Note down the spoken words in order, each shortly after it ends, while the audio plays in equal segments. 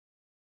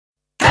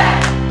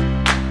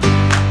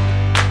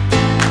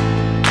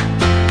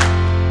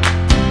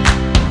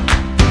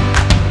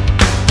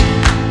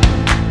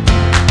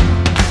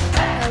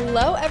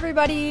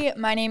everybody.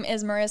 My name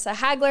is Marissa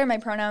Hagler. My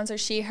pronouns are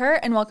she, her,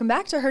 and welcome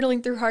back to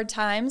Hurdling Through Hard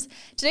Times.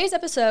 Today's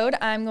episode,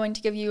 I'm going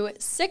to give you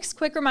 6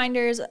 quick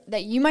reminders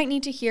that you might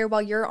need to hear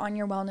while you're on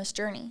your wellness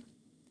journey.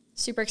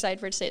 Super excited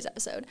for today's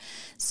episode.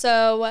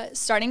 So,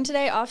 starting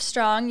today off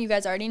strong, you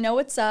guys already know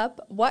what's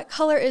up. What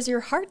color is your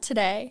heart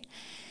today?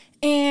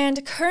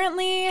 And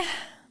currently,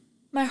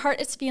 my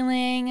heart is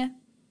feeling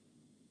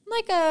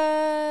like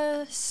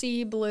a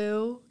sea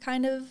blue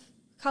kind of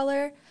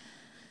color.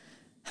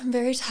 I'm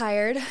very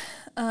tired.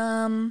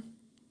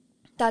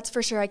 That's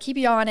for sure. I keep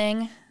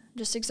yawning,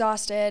 just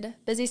exhausted,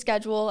 busy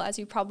schedule, as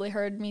you've probably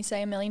heard me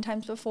say a million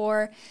times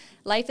before.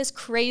 Life is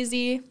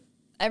crazy.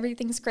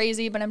 Everything's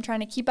crazy, but I'm trying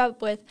to keep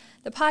up with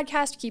the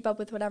podcast, keep up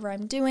with whatever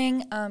I'm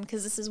doing,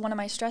 because this is one of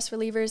my stress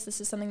relievers.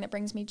 This is something that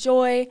brings me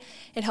joy.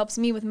 It helps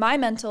me with my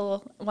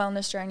mental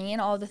wellness journey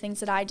and all the things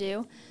that I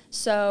do.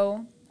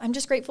 So I'm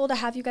just grateful to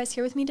have you guys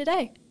here with me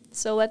today.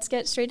 So let's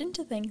get straight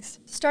into things.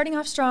 Starting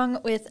off strong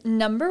with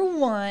number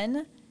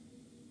 1,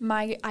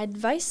 my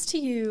advice to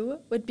you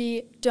would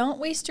be don't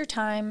waste your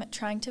time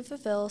trying to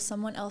fulfill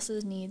someone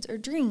else's needs or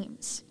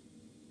dreams.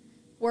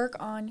 Work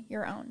on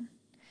your own.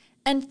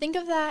 And think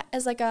of that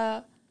as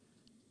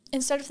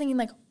instead of thinking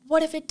like,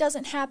 what if it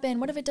doesn't happen?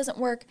 What if it doesn't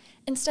work?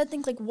 Instead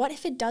think like, what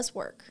if it does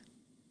work?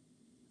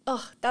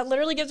 Oh, that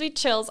literally gives me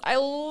chills. I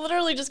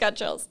literally just got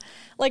chills.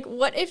 Like,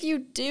 what if you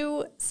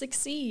do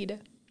succeed?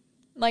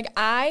 Like,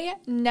 I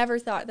never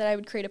thought that I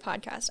would create a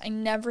podcast. I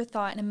never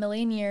thought in a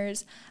million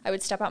years I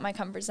would step out my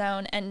comfort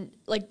zone and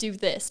do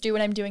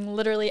what I'm doing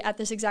literally at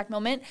this exact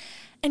moment.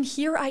 And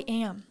here I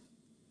am.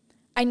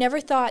 I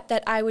never thought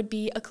that I would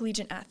be a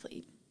collegiate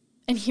athlete.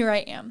 And here I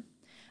am.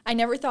 I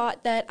never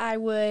thought that I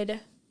would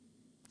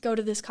go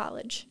to this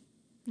college.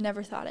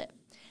 Never thought it.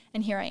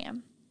 And here I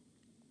am.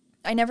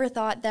 I never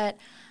thought that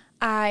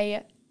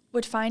I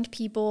would find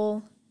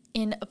people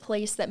in a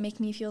place that make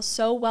me feel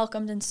so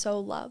welcomed and so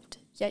loved.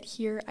 Yet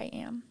here I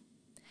am.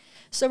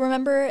 So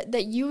remember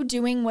that you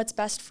doing what's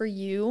best for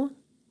you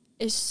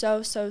is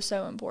so, so,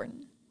 so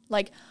important.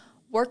 Like,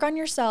 work on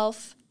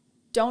yourself.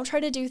 Don't try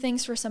to do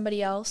things for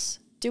somebody else.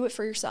 Do it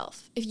for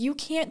yourself. If you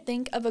can't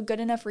think of a good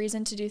enough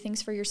reason to do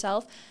things for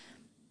yourself,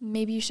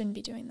 maybe you shouldn't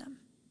be doing them.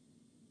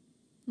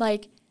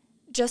 Like,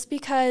 just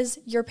because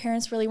your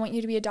parents really want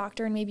you to be a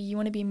doctor and maybe you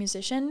want to be a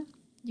musician,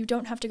 you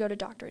don't have to go to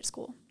doctorate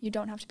school. You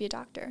don't have to be a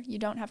doctor. You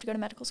don't have to go to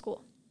medical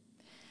school.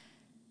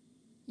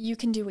 You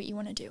can do what you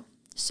want to do.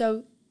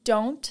 So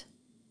don't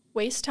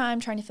waste time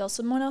trying to fill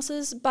someone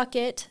else's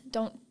bucket.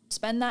 Don't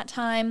spend that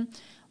time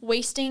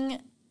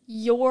wasting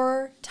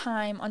your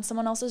time on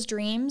someone else's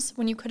dreams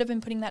when you could have been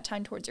putting that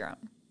time towards your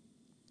own.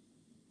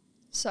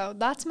 So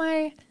that's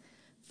my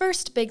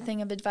first big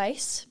thing of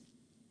advice.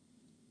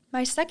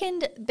 My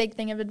second big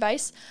thing of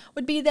advice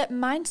would be that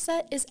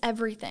mindset is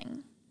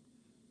everything.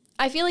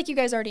 I feel like you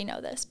guys already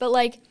know this, but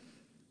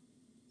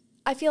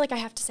I feel like I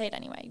have to say it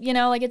anyway.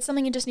 It's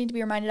something you just need to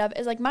be reminded of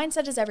is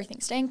mindset is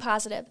everything, staying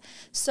positive.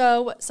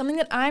 So something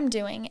that I'm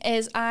doing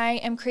is I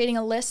am creating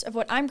a list of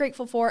what I'm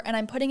grateful for and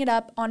I'm putting it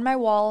up on my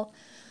wall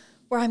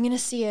where I'm going to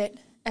see it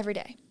every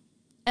day.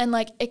 And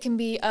it can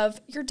be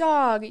of your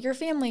dog, your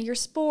family, your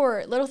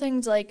sport, little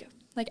things like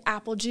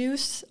apple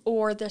juice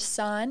or the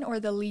sun or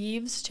the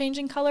leaves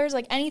changing colors,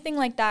 anything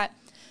like that.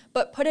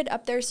 But put it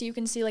up there so you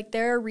can see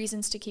there are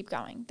reasons to keep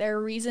going. There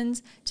are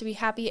reasons to be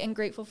happy and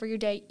grateful for your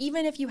day,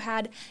 even if you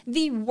had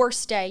the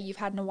worst day you've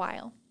had in a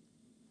while.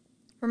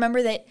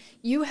 Remember that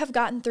you have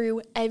gotten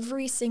through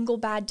every single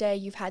bad day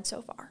you've had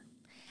so far.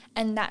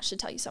 And that should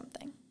tell you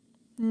something,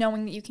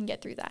 knowing that you can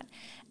get through that.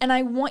 And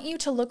I want you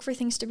to look for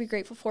things to be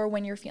grateful for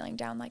when you're feeling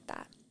down like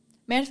that.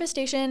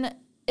 Manifestation,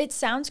 it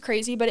sounds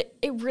crazy, but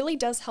it really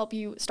does help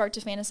you start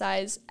to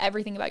fantasize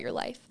everything about your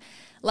life.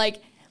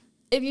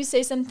 If you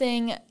say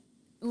something,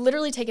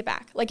 literally take it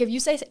back. If you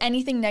say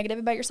anything negative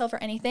about yourself or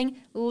anything,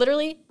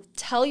 literally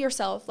tell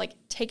yourself,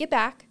 take it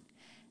back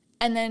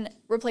and then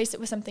replace it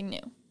with something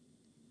new.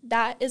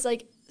 That is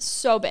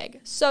so big,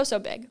 so, so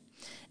big.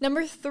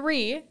 Number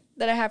 3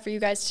 that I have for you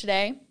guys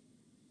today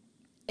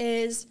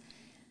is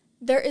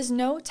there is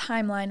no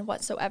timeline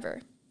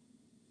whatsoever.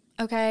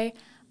 Okay?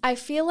 I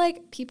feel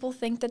like people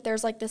think that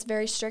there's this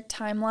very strict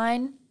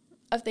timeline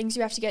of things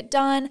you have to get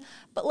done,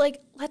 but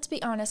let's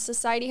be honest,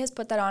 society has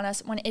put that on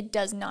us when it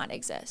does not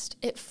exist.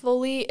 It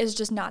fully is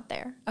just not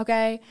there,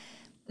 okay?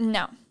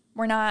 No,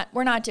 we're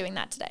not doing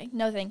that today.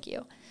 No, thank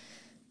you.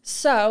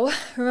 So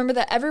remember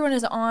that everyone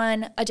is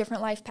on a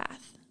different life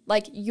path.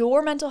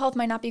 Your mental health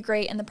might not be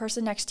great and the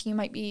person next to you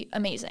might be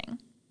amazing.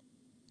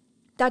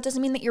 That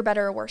doesn't mean that you're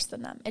better or worse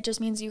than them. It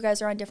just means you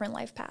guys are on different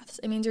life paths.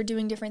 It means you're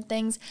doing different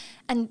things,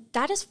 and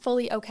that is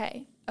fully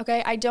okay.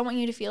 Okay, I don't want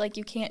you to feel like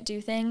you can't do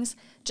things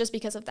just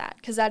because of that,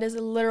 because that is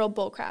a literal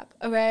bullcrap,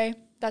 okay?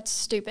 That's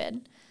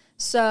stupid.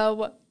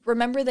 So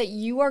remember that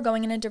you are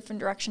going in a different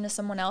direction to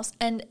someone else,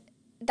 and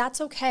that's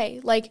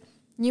okay.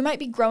 You might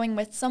be growing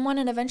with someone,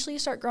 and eventually you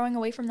start growing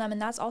away from them,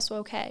 and that's also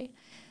okay.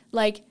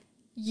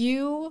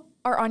 You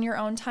are on your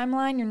own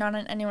timeline. You're not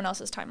on anyone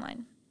else's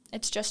timeline.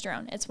 It's just your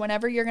own. It's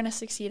whenever you're going to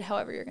succeed,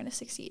 however you're going to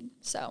succeed.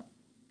 So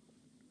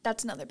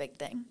that's another big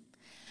thing.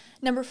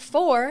 Number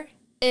 4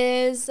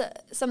 is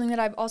something that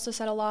I've also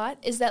said a lot,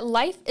 is that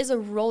life is a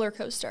roller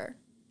coaster,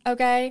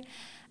 okay?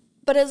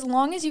 But as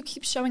long as you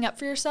keep showing up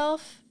for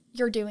yourself,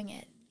 you're doing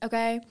it,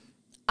 okay?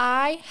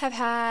 I have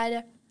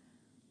had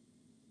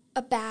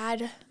a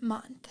bad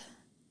month,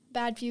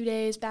 bad few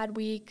days, bad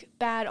week,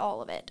 bad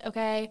all of it,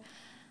 okay?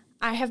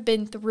 I have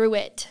been through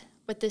it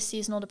with this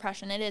seasonal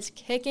depression. It is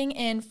kicking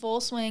in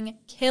full swing,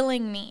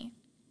 killing me.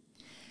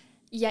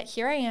 Yet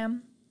here I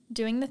am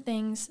doing the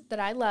things that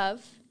I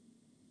love,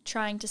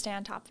 trying to stay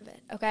on top of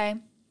it, okay?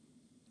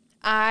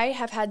 I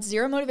have had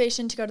zero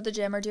motivation to go to the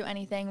gym or do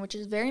anything, which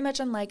is very much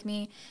unlike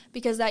me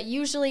because that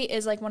usually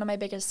is like one of my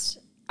biggest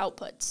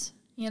outputs,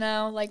 you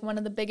know, like one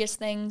of the biggest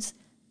things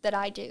that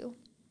I do.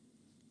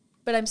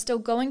 But I'm still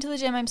going to the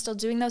gym, I'm still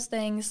doing those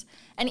things,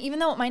 and even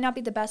though it might not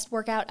be the best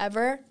workout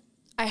ever,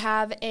 I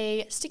have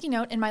a sticky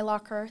note in my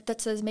locker that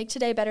says, make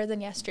today better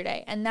than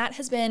yesterday, and that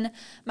has been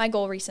my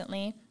goal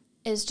recently,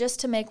 is just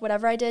to make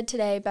whatever I did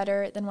today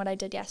better than what I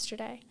did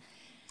yesterday.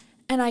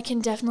 And I can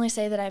definitely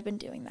say that I've been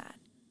doing that,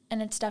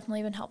 and it's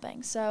definitely been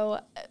helping.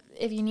 So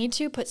if you need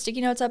to, put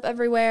sticky notes up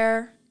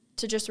everywhere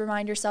to just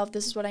remind yourself,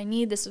 this is what I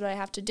need, this is what I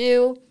have to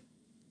do,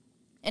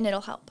 and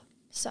it'll help.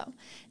 So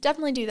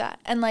definitely do that.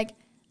 And like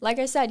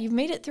I said, you've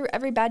made it through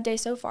every bad day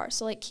so far,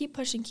 so like keep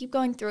pushing, keep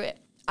going through it.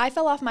 I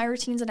fell off my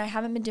routines and I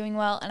haven't been doing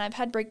well and I've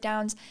had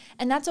breakdowns,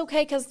 and that's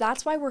okay because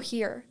that's why we're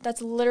here.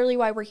 That's literally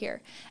why we're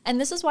here.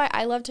 And this is why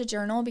I love to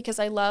journal, because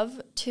I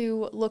love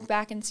to look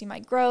back and see my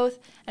growth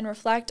and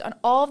reflect on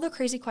all of the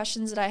crazy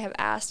questions that I have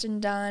asked and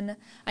done.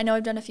 I know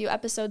I've done a few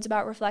episodes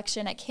about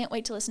reflection. I can't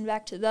wait to listen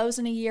back to those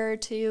in a year or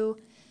two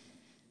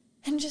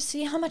and just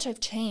see how much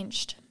I've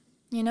changed,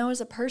 you know,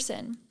 as a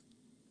person.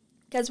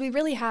 Because we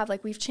really have,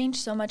 like, we've changed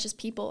so much as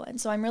people. And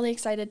so I'm really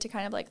excited to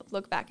kind of like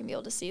look back and be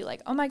able to see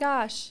like, oh my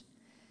gosh,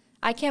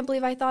 I can't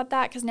believe I thought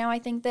that because now I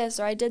think this,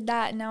 or I did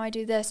that and now I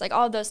do this, like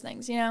all of those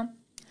things, you know?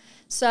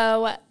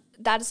 So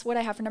that is what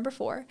I have for number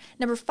 4.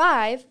 Number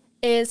 5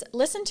 is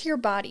listen to your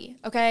body,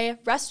 okay?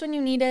 Rest when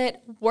you need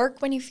it,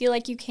 work when you feel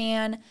like you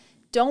can.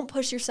 Don't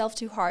push yourself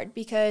too hard,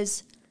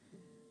 because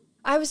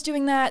I was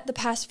doing that the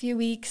past few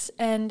weeks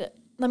and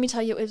let me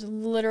tell you, it was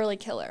literally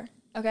killer,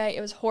 okay?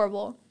 It was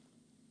horrible.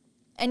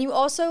 And you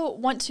also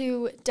want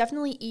to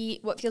definitely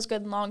eat what feels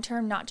good long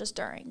term, not just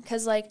during,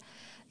 because like,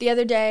 the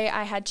other day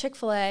I had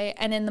Chick-fil-A,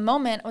 and in the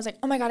moment I was like,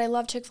 oh my God, I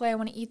love Chick-fil-A. I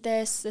want to eat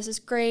this. This is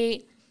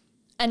great.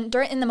 And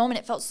in the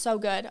moment it felt so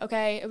good,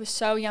 okay? It was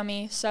so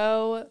yummy,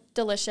 so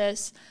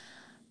delicious.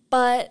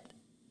 But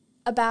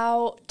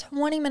about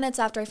 20 minutes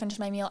after I finished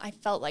my meal, I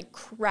felt like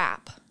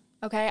crap,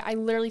 okay? I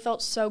literally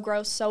felt so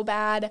gross, so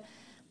bad.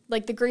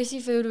 Like the greasy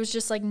food was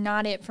just like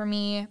not it for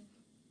me.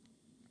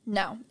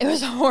 No, it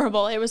was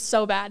horrible. It was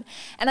so bad.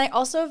 And I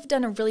also have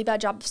done a really bad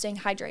job of staying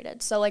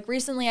hydrated. So like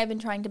recently I've been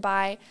trying to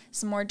buy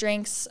some more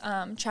drinks,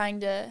 trying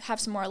to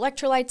have some more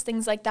electrolytes,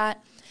 things like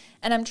that.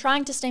 And I'm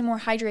trying to stay more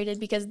hydrated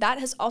because that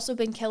has also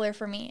been killer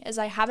for me, as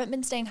I haven't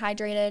been staying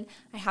hydrated.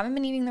 I haven't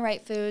been eating the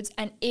right foods,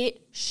 and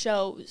it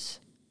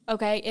shows,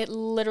 okay? It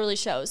literally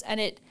shows,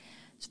 and it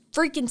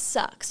freaking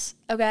sucks,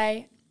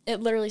 okay? It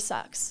literally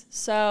sucks.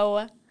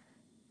 So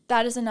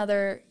that is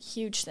another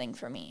huge thing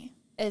for me,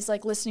 is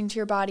like listening to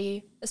your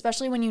body,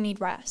 especially when you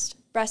need rest.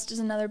 Rest is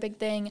another big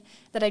thing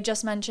that I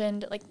just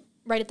mentioned, like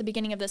right at the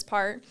beginning of this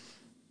part,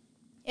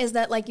 is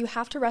that like you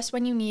have to rest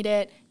when you need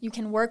it. You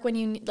can work when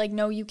you like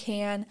know you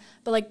can,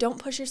 but like don't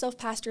push yourself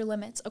past your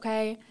limits,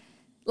 okay?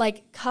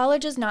 Like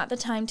college is not the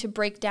time to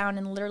break down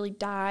and literally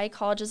die.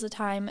 College is the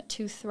time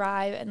to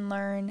thrive and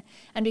learn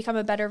and become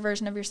a better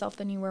version of yourself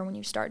than you were when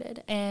you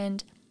started.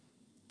 And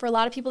for a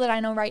lot of people that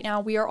I know right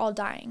now, we are all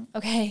dying,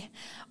 okay?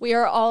 We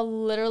are all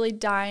literally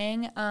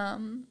dying.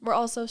 We're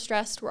all so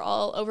stressed. We're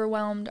all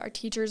overwhelmed. Our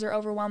teachers are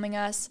overwhelming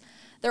us.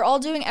 They're all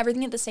doing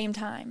everything at the same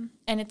time,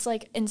 and it's,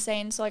 like,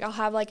 insane. So, like, I'll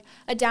have, like,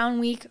 a down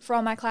week for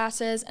all my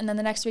classes, and then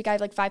the next week I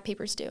have, like, 5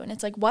 papers due, and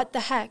it's like, what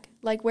the heck?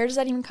 Like, where does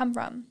that even come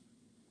from?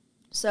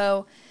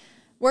 So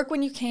work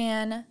when you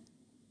can.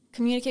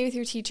 Communicate with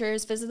your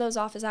teachers, visit those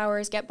office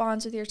hours, get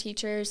bonds with your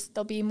teachers.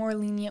 They'll be more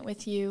lenient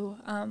with you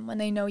when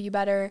they know you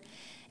better.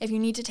 If you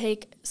need to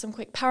take some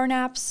quick power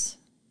naps,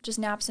 just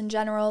naps in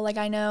general, like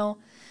I know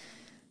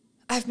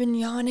I've been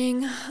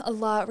yawning a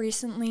lot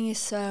recently,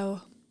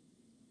 so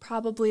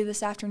probably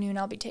this afternoon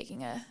I'll be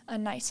taking a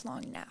nice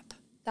long nap.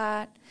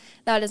 That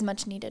is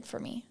much needed for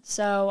me.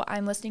 So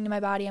I'm listening to my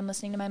body, I'm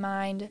listening to my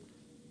mind,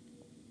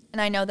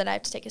 and I know that I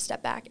have to take a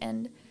step back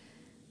and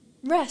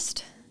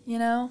rest, you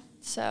know?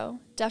 So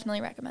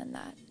definitely recommend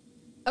that.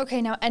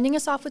 Okay, now ending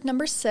us off with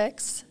number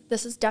 6,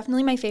 this is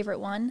definitely my favorite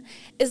one,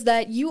 is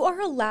that you are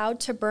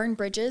allowed to burn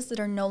bridges that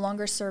are no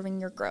longer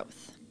serving your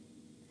growth.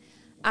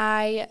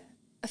 A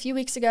few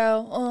weeks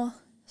ago,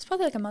 it's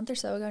probably like a month or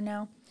so ago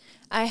now,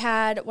 I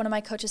had one of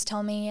my coaches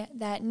tell me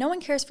that no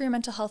one cares for your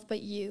mental health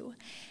but you.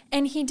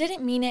 And he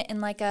didn't mean it in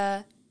like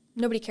a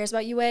nobody cares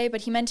about you way,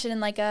 but he meant it in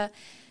like a,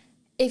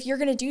 if you're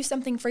going to do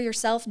something for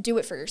yourself, do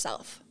it for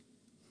yourself.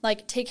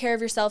 Like take care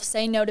of yourself,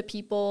 say no to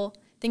people,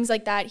 things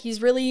like that.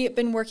 He's really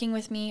been working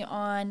with me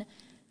on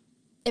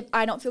if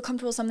I don't feel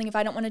comfortable with something, if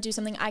I don't want to do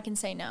something, I can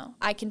say no.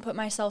 I can put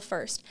myself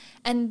first.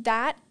 And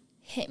that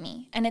hit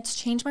me. And it's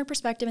changed my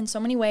perspective in so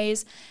many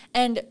ways.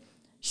 And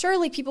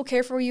surely people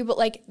care for you, but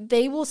like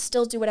they will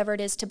still do whatever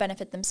it is to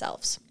benefit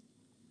themselves.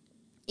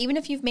 Even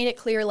if you've made it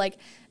clear, like,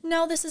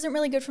 no, this isn't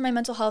really good for my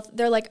mental health,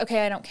 they're like,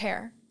 okay, I don't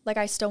care. Like,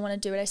 I still want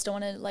to do it. I still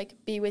want to like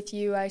be with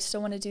you. I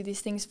still want to do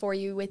these things for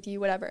you, with you,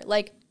 whatever.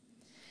 Like,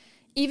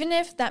 even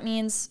if that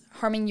means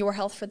harming your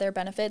health for their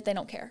benefit, they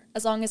don't care,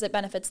 as long as it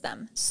benefits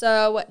them.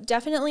 So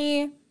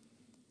definitely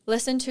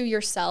listen to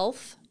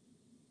yourself.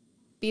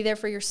 Be there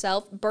for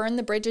yourself. Burn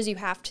the bridges you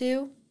have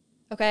to,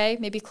 okay?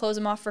 Maybe close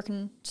them off for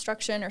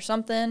construction or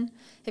something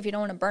if you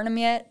don't want to burn them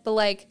yet. But,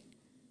 like,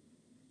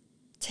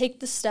 take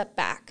the step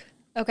back,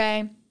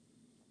 okay?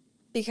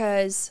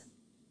 Because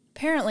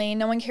apparently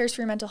no one cares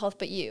for your mental health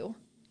but you.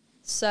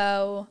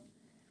 So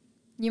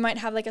you might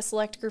have like a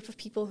select group of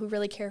people who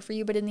really care for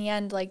you, but in the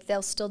end, like,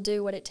 they'll still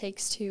do what it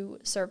takes to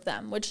serve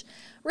them, which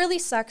really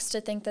sucks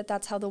to think that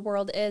that's how the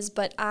world is,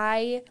 but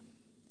I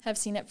have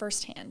seen it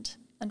firsthand,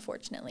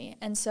 unfortunately.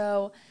 And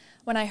so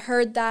when I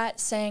heard that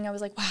saying, I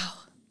was like, wow,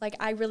 like,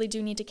 I really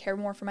do need to care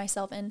more for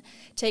myself and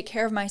take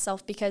care of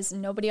myself, because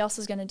nobody else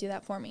is going to do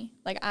that for me.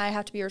 Like, I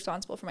have to be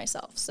responsible for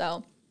myself.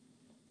 So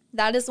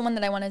that is the one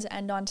that I wanted to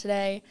end on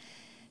today.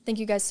 Thank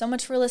you guys so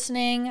much for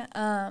listening.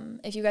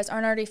 If you guys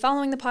aren't already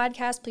following the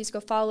podcast, please go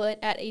follow it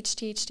at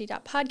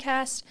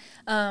htht.podcast.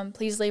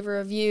 Please leave a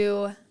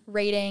review,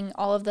 rating,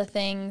 all of the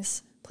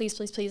things. Please,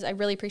 please, please. I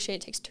really appreciate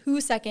it. It takes 2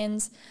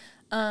 seconds.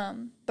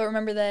 But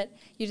remember that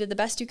you did the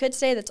best you could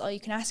today. That's all you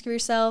can ask of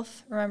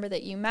yourself. Remember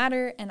that you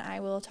matter, and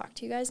I will talk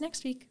to you guys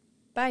next week.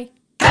 Bye.